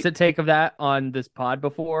the opposite take of that on this pod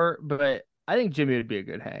before, but I think Jimmy would be a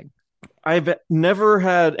good hang. I've never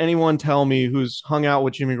had anyone tell me who's hung out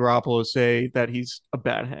with Jimmy Garoppolo say that he's a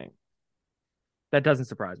bad hang. That doesn't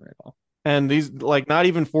surprise me at all. And these, like, not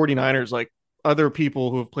even 49ers, like other people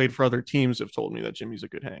who have played for other teams have told me that Jimmy's a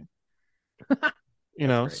good hang.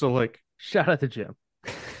 Great. So like, shout out to Jim.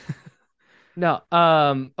 No,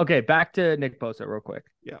 okay, back to Nick Bosa real quick.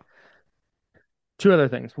 Yeah. Two other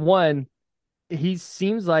things. One, he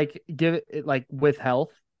seems like with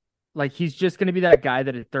health, like he's just going to be that guy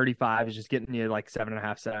that at 35 is just getting you like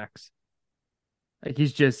 7.5 sacks. Like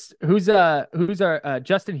he's just who's our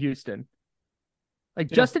Justin Houston. Like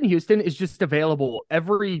Justin Houston is just available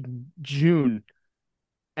every June,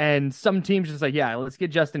 and some teams just like, yeah, let's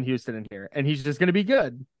get Justin Houston in here, and he's just going to be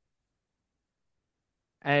good.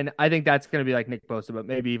 And I think that's going to be like Nick Bosa, but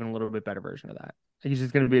maybe even a little bit better version of that. He's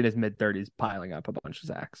just going to be in his mid-30s, piling up a bunch of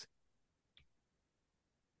sacks.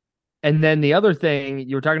 And then the other thing,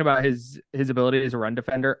 you were talking about his ability as a run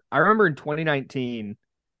defender. I remember in 2019,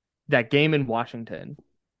 that game in Washington,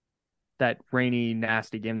 that rainy,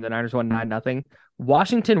 nasty game, the Niners won 9-0.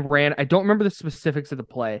 Washington ran, I don't remember the specifics of the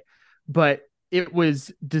play, but it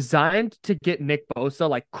was designed to get Nick Bosa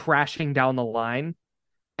like crashing down the line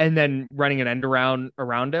and then running an end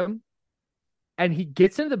around him. And he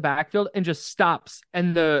gets into the backfield and just stops.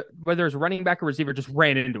 And whether it's running back or receiver just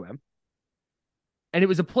ran into him. And it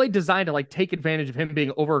was a play designed to like take advantage of him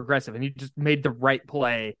being over aggressive. And he just made the right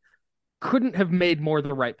play. Couldn't have made more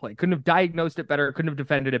the right play. Couldn't have diagnosed it better. Couldn't have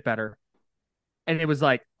defended it better. And it was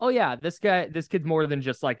like, oh yeah, this kid's more than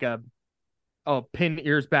just like pin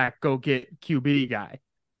ears back, go get QB guy.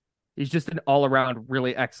 He's just an all around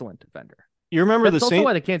really excellent defender. You remember That's also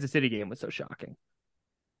why the Kansas City game was so shocking.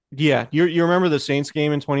 Yeah, you remember the Saints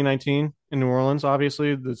game in 2019 in New Orleans?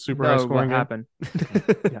 Obviously, the super high scoring what happened?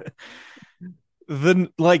 Yeah.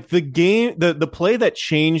 The play that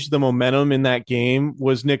changed the momentum in that game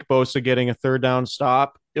was Nick Bosa getting a third down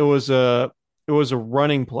stop. It was a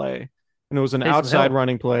running play, and it was an outside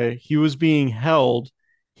running play. He was being held.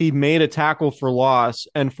 He made a tackle for loss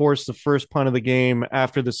and forced the first punt of the game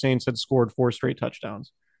after the Saints had scored 4 straight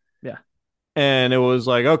touchdowns. Yeah. And it was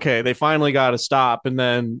like, okay, they finally got to stop. And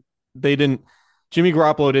then Jimmy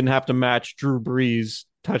Garoppolo didn't have to match Drew Brees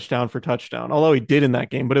touchdown for touchdown, although he did in that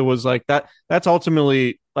game. But it was like that's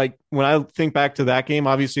ultimately, like, when I think back to that game,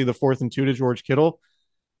 obviously the 4th and 2 to George Kittle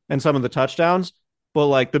and some of the touchdowns. But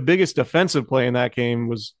like the biggest defensive play in that game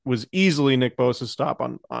was easily Nick Bosa's stop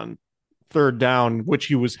on third down, which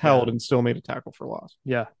he was held and still made a tackle for loss.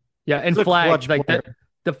 Yeah. Yeah. And flag, like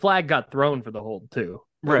the flag got thrown for the hold too.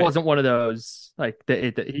 It wasn't one of those like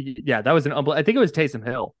that was an I think it was Taysom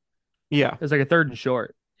Hill. Yeah. It was like a 3rd and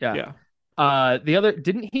short. Yeah. The other,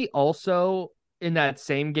 didn't he also in that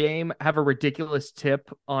same game have a ridiculous tip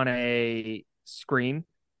on a screen?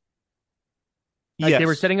 Like they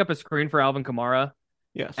were setting up a screen for Alvin Kamara.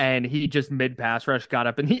 Yes. And he just mid pass rush got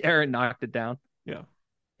up in the air and knocked it down. Yeah.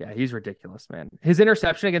 Yeah, he's ridiculous, man. His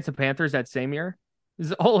interception against the Panthers that same year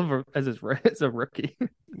is all over as a rookie.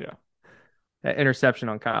 Yeah. That interception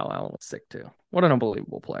on Kyle Allen was sick too. What an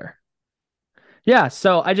unbelievable player. Yeah,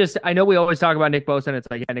 so I know we always talk about Nick Bosa and it's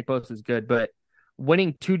like, yeah, Nick Bosa is good, but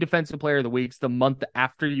winning 2 Defensive Player of the Weeks the month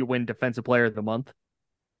after you win Defensive Player of the Month,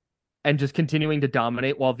 and just continuing to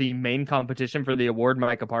dominate while the main competition for the award,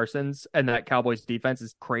 Micah Parsons, and that Cowboys defense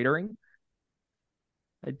is cratering.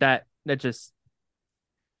 That just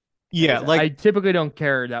I typically don't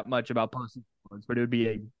care that much about posting awards, but it would be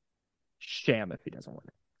a sham if he doesn't win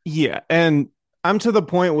it. Yeah, and I'm to the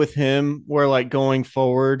point with him where like going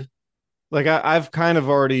forward, like I've kind of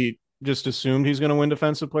already just assumed he's going to win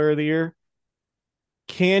Defensive Player of the Year.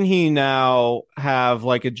 Can he now have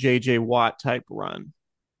like a JJ Watt type run?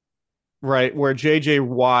 Right, where JJ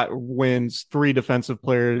Watt wins 3 Defensive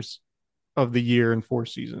Players of the Year in 4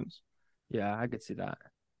 seasons. Yeah, I could see that.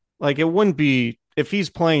 Like it wouldn't be if he's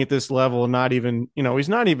playing at this level, not even, he's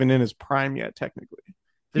not even in his prime yet, technically.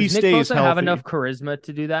 Does Nick Bosa have enough charisma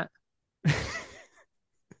to do that?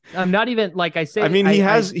 I'm not even like I say. I mean, he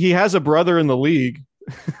has a brother in the league.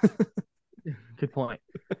 Good point.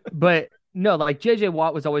 But no, like JJ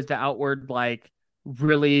Watt was always the outward, like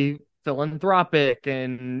really philanthropic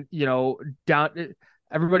and, down.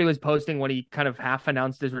 Everybody was posting when he kind of half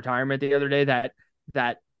announced his retirement the other day,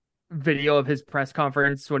 that video of his press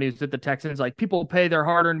conference when he was with the Texans, like, people pay their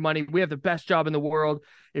hard-earned money. We have the best job in the world.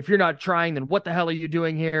 If you're not trying, then what the hell are you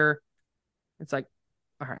doing here? It's like,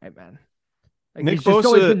 all right, man. Like, Nick he's just Bosa,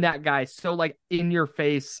 always been that guy. So like in your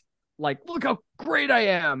face, like, look how great I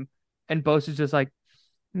am. And Bosa's just like,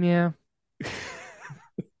 yeah.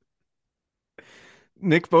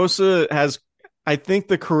 Nick Bosa has, I think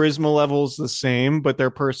the charisma level is the same, but their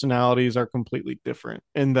personalities are completely different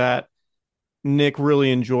in that Nick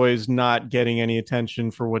really enjoys not getting any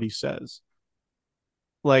attention for what he says.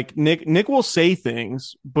 Like Nick will say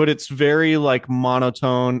things, but it's very like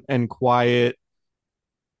monotone and quiet.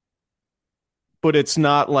 But it's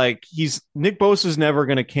not like Nick Bosa's never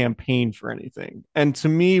going to campaign for anything. And to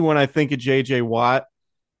me, when I think of JJ Watt,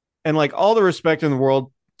 and like all the respect in the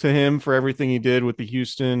world to him for everything he did with the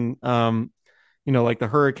Houston, like the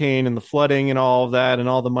hurricane and the flooding and all of that and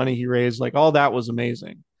all the money he raised, like all that was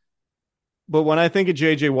amazing. But when I think of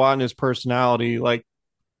JJ Watt and his personality, like,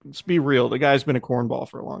 let's be real, the guy's been a cornball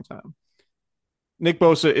for a long time. Nick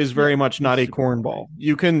Bosa is very much not a cornball.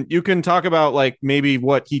 You can talk about like maybe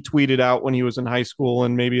what he tweeted out when he was in high school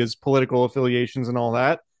and maybe his political affiliations and all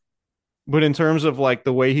that. But in terms of like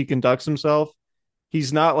the way he conducts himself,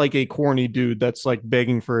 he's not like a corny dude that's like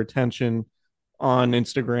begging for attention on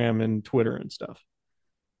Instagram and Twitter and stuff.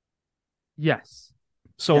 Yes.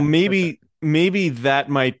 So maybe that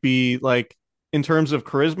might be like, in terms of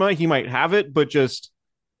charisma, he might have it, but just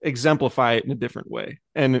exemplify it in a different way.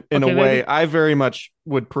 And in a way I very much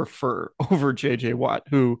would prefer over JJ Watt,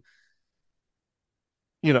 who,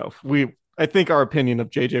 I think our opinion of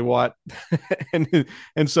JJ Watt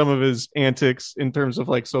and some of his antics in terms of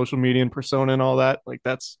like social media and persona and all that, like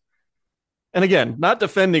that's, and again, not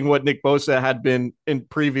defending what Nick Bosa had been in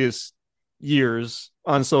previous years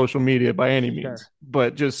on social media by any means,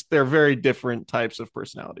 but just they're very different types of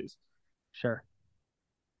personalities. Sure.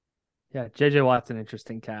 Yeah, JJ Watt's an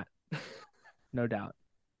interesting cat. No doubt.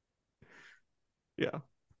 Yeah.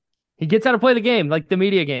 He gets how to play the game, like the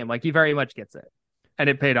media game. Like he very much gets it. And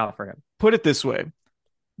it paid off for him. Put it this way.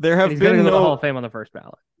 There have been no the Hall of Fame on the first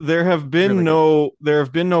ballot. There have been no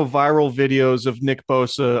viral videos of Nick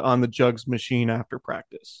Bosa on the jugs machine after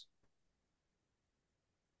practice.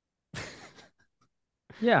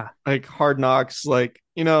 Yeah. Like Hard Knocks, like,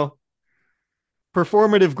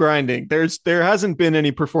 performative grinding. There hasn't been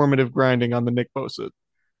any performative grinding on the Nick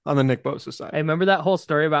Bosa side. I remember that whole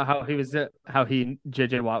story about how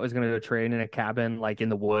JJ Watt was going to go train in a cabin like in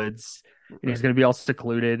the woods, and he was going to be all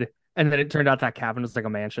secluded, and then it turned out that cabin was like a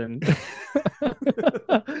mansion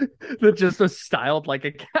that just was styled like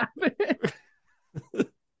a cabin.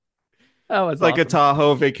 That was like awesome. A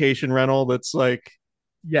Tahoe vacation rental that's like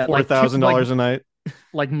 $4,000 a night.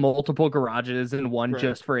 Like multiple garages and one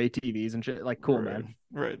just for ATVs and shit. Like, cool, man.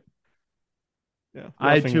 Right. Yeah.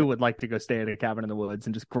 I too would like to go stay at a cabin in the woods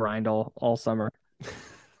and just grind all summer.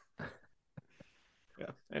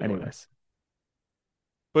 Yeah. Anyways.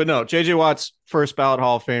 But no, JJ Watt's first ballot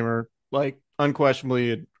Hall of Famer, like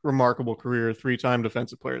unquestionably a remarkable career, 3-time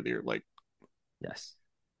Defensive Player of the Year. Like, yes.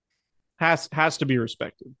 Has to be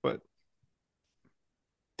respected, but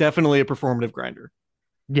definitely a performative grinder.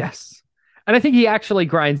 Yes. And I think he actually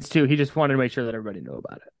grinds too. He just wanted to make sure that everybody knew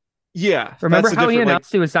about it. Yeah. Remember how he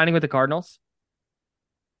announced he was signing with the Cardinals?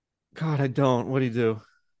 God, I don't. What'd he do?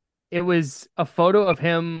 It was a photo of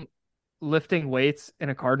him lifting weights in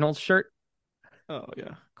a Cardinals shirt. Oh,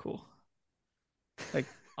 yeah. Cool. Like,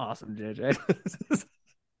 awesome, JJ.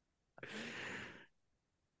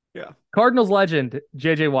 Yeah. Cardinals legend,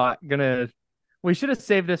 JJ Watt. We should have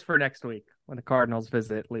saved this for next week. when the Cardinals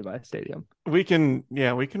visit Levi Stadium. We can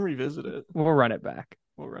revisit it. We'll run it back.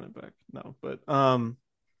 No, but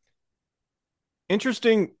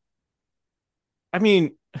interesting. I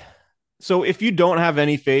mean, so if you don't have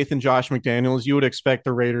any faith in Josh McDaniels, you would expect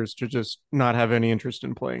the Raiders to just not have any interest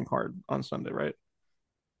in playing hard on Sunday, right?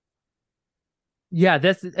 Yeah,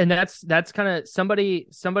 that's kind of somebody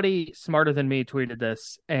smarter than me tweeted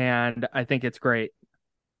this, and I think it's great.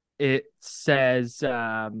 It says,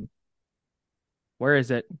 where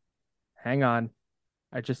is it? Hang on.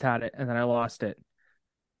 I just had it and then I lost it.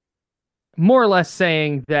 More or less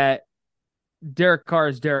saying that Derek Carr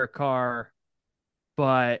is Derek Carr,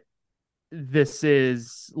 but this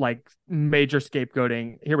is like major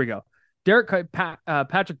scapegoating. Here we go. Patrick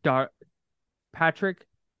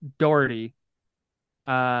Doherty.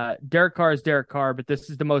 Derek Carr is Derek Carr, but this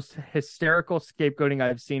is the most hysterical scapegoating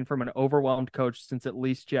I've seen from an overwhelmed coach since at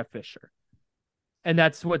least Jeff Fisher. And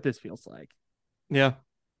that's what this feels like. Yeah.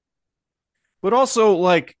 But also,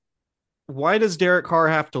 like, why does Derek Carr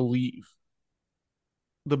have to leave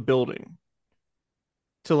the building?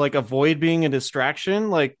 To, like, avoid being a distraction?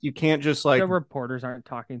 Like, you can't just, like... The reporters aren't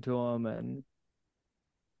talking to him, and...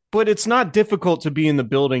 But it's not difficult to be in the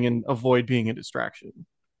building and avoid being a distraction.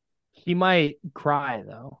 He might cry,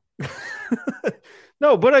 though.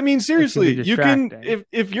 No, but I mean, seriously, you can,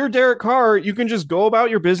 if you're Derek Carr, you can just go about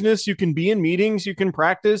your business. You can be in meetings. You can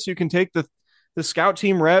practice. You can take the scout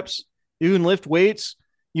team reps. You can lift weights.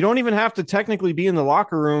 You don't even have to technically be in the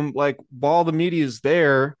locker room, like, while the media is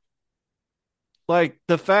there. Like,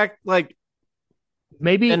 the fact, like,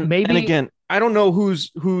 maybe, and again, I don't know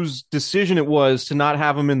whose decision it was to not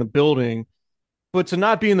have him in the building. But to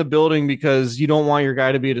not be in the building because you don't want your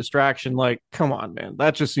guy to be a distraction, like, come on, man.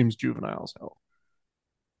 That just seems juvenile as hell.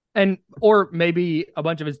 Or maybe a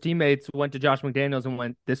bunch of his teammates went to Josh McDaniels and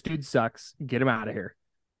went, this dude sucks. Get him out of here.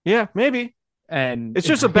 Yeah, maybe. And it's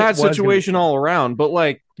just a bad situation all around. But,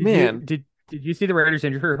 like, did you see the Raiders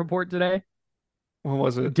injury report today? What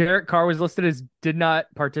was it? Derek Carr was listed as did not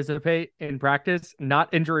participate in practice,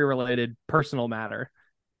 not injury related, personal matter.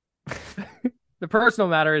 The personal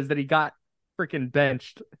matter is that he got freaking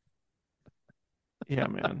benched. Yeah,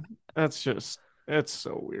 man. It's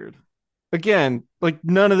so weird. Again, like,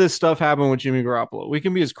 none of this stuff happened with Jimmy Garoppolo. We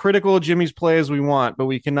can be as critical of Jimmy's play as we want, but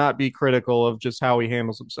we cannot be critical of just how he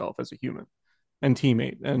handles himself as a human and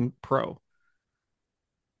teammate and pro.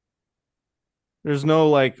 There's no,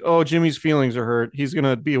 like, oh, Jimmy's feelings are hurt. He's going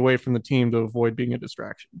to be away from the team to avoid being a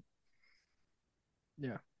distraction.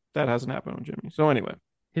 Yeah. That hasn't happened with Jimmy. So anyway.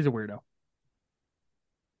 He's a weirdo.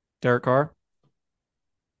 Derek Carr?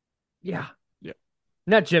 Yeah. Yeah.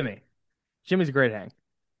 Not Jimmy. Jimmy's a great hang.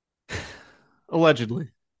 Allegedly.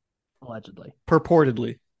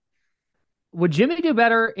 Purportedly. Would Jimmy do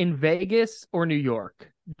better in Vegas or New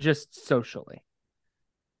York? Just socially.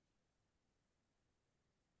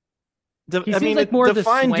 He seems like more of the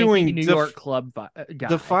swanky New York club guy.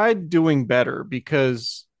 Defied doing better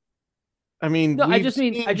because, I mean, no, I just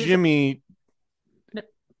mean Jimmy.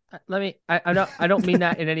 I don't mean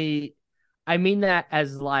that in any. I mean that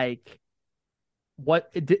as, like,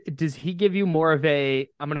 what does he give you more of a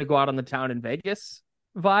I'm going to go out on the town in Vegas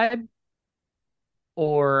vibe,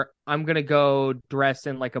 or I'm going to go dress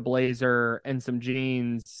in like a blazer and some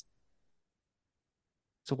jeans,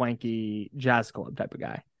 swanky jazz club type of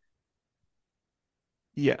guy?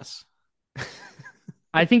 Yes.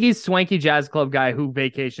 I think he's swanky jazz club guy who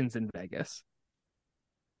vacations in Vegas.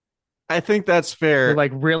 I think that's fair. Who,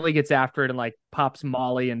 like, really gets after it and, like, pops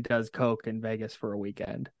Molly and does coke in Vegas for a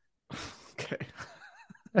weekend. Okay.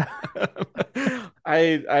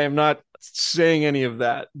 I am not saying any of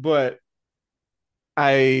that, but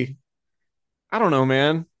I don't know,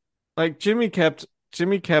 man. Like, Jimmy kept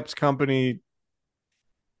company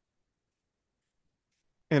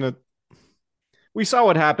in a. We saw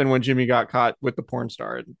what happened when Jimmy got caught with the porn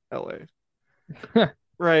star in LA.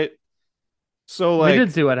 Right. So, like, we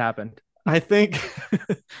did see what happened. I think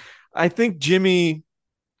Jimmy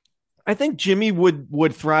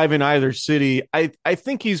would thrive in either city. I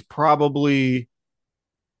think he's probably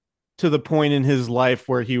to the point in his life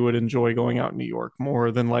where he would enjoy going out in New York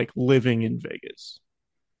more than, like, living in Vegas.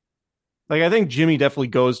 Like, I think Jimmy definitely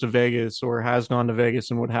goes to Vegas or has gone to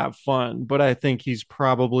Vegas and would have fun, but I think he's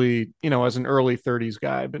probably, as an early 30s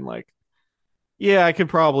guy, been like, yeah, I could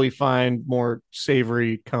probably find more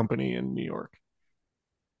savory company in New York.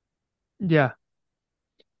 Yeah.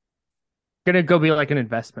 Gonna go be like an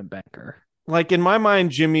investment banker. Like, in my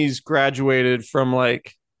mind, Jimmy's graduated from,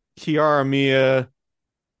 like, Kiara Mia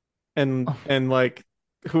and like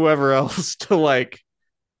whoever else to, like,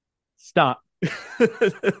 stop.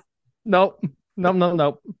 Nope.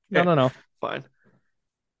 No. Fine.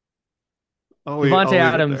 Devontae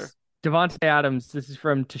Adams. Devontae Adams. This is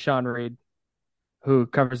from Tashawn Reed, who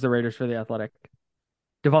covers the Raiders for The Athletic.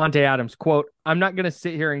 Devontae Adams, quote, "I'm not going to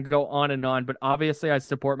sit here and go on and on, but obviously I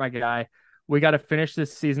support my guy. We got to finish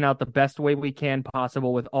this season out the best way we can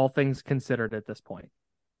possible with all things considered at this point."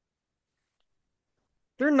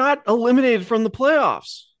 They're not eliminated from the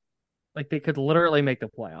playoffs. Like, they could literally make the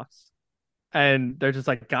playoffs. And they're just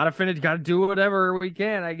like, gotta finish, gotta do whatever we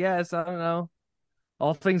can, I guess. I don't know.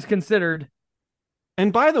 All things considered.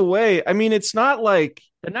 And by the way, I mean, it's not like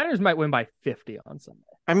the Niners might win by 50 on Sunday.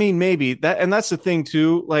 I mean, maybe that, and that's the thing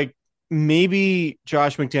too. Like, maybe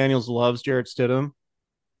Josh McDaniels loves Jarrett Stidham,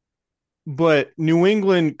 but New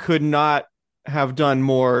England could not have done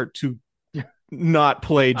more to not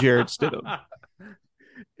play Jarrett Stidham.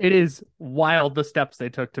 It is wild the steps they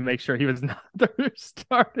took to make sure he was not their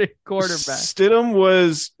starting quarterback. Stidham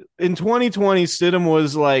was, in 2020, Stidham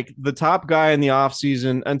was like the top guy in the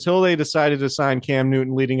offseason until they decided to sign Cam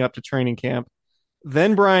Newton leading up to training camp.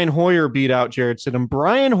 Then Brian Hoyer beat out Jarrett Stidham.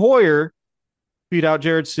 Brian Hoyer beat out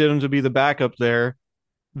Jarrett Stidham to be the backup there.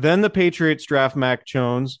 Then the Patriots draft Mac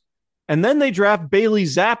Jones. And then they draft Bailey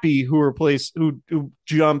Zappi, who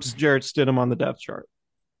jumps Jarrett Stidham on the depth chart.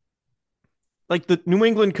 Like, the New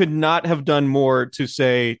England could not have done more to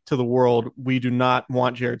say to the world, we do not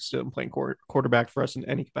want Jarrett Stidham playing quarterback for us in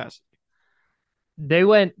any capacity. They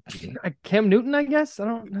went Cam Newton, I guess. I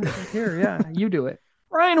don't know. Here, yeah, you do it.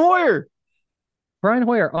 Brian Hoyer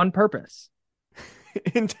on purpose.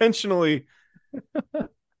 intentionally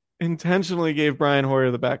gave Brian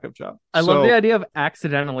Hoyer the backup job. I love the idea of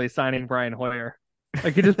accidentally signing Brian Hoyer.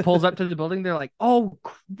 Like, he just pulls up to the building. They're like, oh,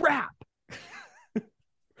 crap.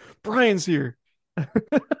 Brian's here.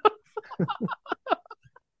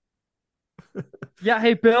 Yeah,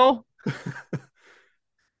 hey, Bill.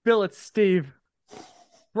 Bill, it's Steve.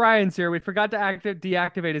 Brian's here. We forgot to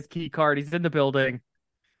deactivate his key card. He's in the building.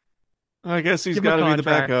 I guess he's got to be the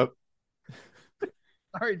backup.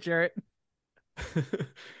 All right, Jarrett.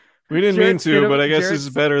 We didn't mean to, but I guess this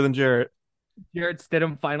is better than Jarrett. Jarrett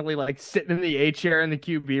Stidham finally, like, sitting in the A chair in the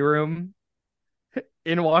QB room.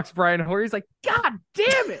 In walks Brian Hoyer. He's like, God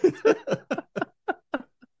damn it.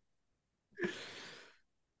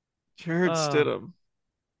 Jarrett Stidham.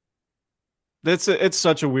 It's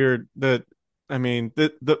such a weird that, I mean,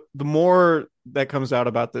 the more that comes out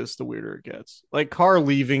about this, the weirder it gets. Like, Carr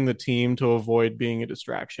leaving the team to avoid being a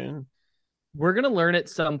distraction. We're going to learn at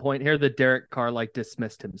some point here that Derek Carr, like,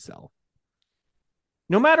 dismissed himself.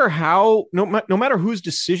 No matter whose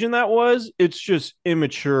decision that was, it's just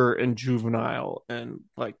immature and juvenile and,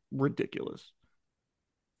 like, ridiculous.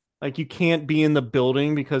 Like, you can't be in the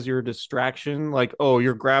building because you're a distraction. Like, oh,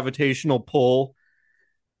 your gravitational pull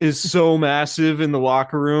is so massive in the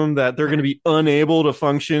locker room that they're going to be unable to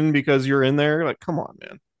function because you're in there. Like, come on,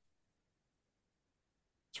 man.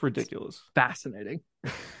 It's ridiculous. It's fascinating.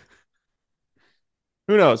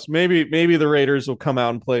 Who knows? Maybe the Raiders will come out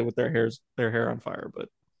and play with their hair on fire, but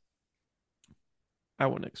I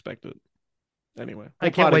wouldn't expect it. Anyway, I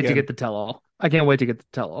can't wait to get the tell-all.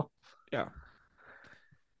 Yeah.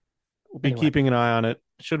 We'll be keeping an eye on it.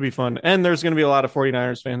 Should be fun. And there's going to be a lot of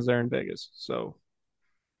 49ers fans there in Vegas. So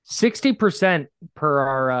 60% per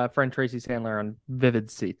our friend Tracy Sandler on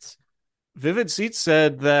Vivid Seats. Vivid Seats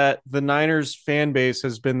said that the Niners fan base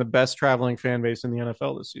has been the best traveling fan base in the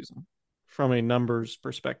NFL this season from a numbers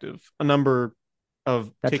perspective, a number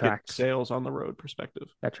of ticket sales on the road perspective.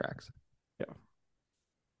 That tracks. Yeah.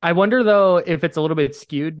 I wonder, though, if it's a little bit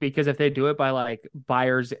skewed, because if they do it by, like,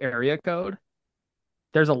 buyer's area code,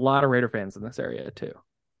 there's a lot of Raider fans in this area, too.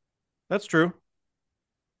 That's true.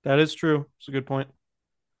 That is true. It's a good point.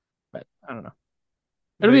 But I don't know.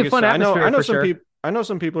 It'll be a fun atmosphere. I know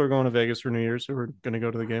some people are going to Vegas for New Year's who are going to go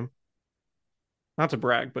to the game. Not to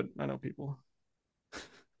brag, but I know people.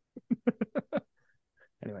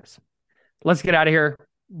 Anyways, let's get out of here.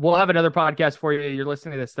 We'll have another podcast for you. You're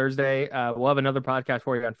listening to this Thursday. We'll have another podcast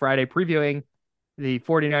for you on Friday previewing the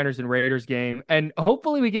 49ers and Raiders game. And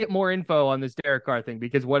hopefully we get more info on this Derek Carr thing,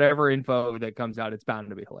 because whatever info that comes out, it's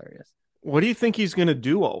bound to be hilarious. What do you think he's going to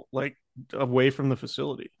do away from the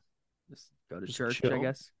facility? Just go to church, I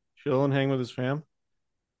guess. Chill and hang with his fam?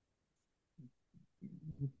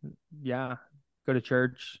 Yeah. Go to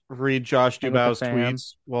church. Read Josh Dubow's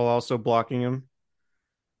tweets while also blocking him.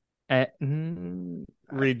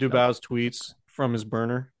 Read Dubow's tweets from his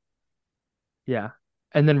burner. Yeah.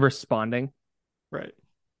 And then responding. Right.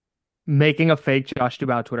 Making a fake Josh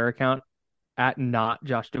Dubow Twitter account at not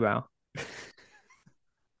Josh Dubow.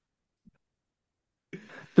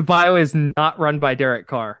 The bio is not run by Derek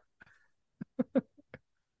Carr.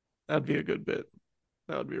 That'd be a good bit.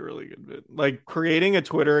 That would be a really good bit. Like creating a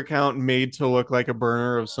Twitter account made to look like a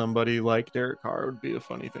burner of somebody like Derek Carr would be a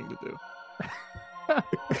funny thing to do.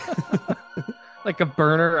 Like a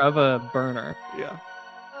burner of a burner. Yeah.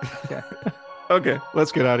 Okay. Okay,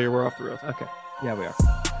 let's get out of here. We're off the rails. Okay. Yeah, we are.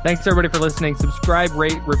 Thanks everybody for listening. Subscribe,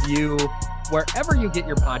 rate, review wherever you get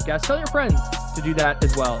your podcast. Tell your friends to do that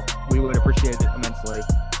as well. We would appreciate it immensely.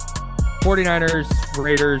 49ers,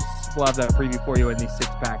 Raiders. We'll have that preview for you in the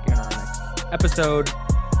 6-pack in our next episode.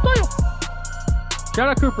 Shout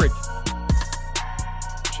out Cooperage.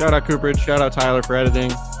 Shout out Cooperage. Shout out Tyler for editing.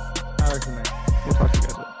 Tyler's the man. We'll talk to you guys.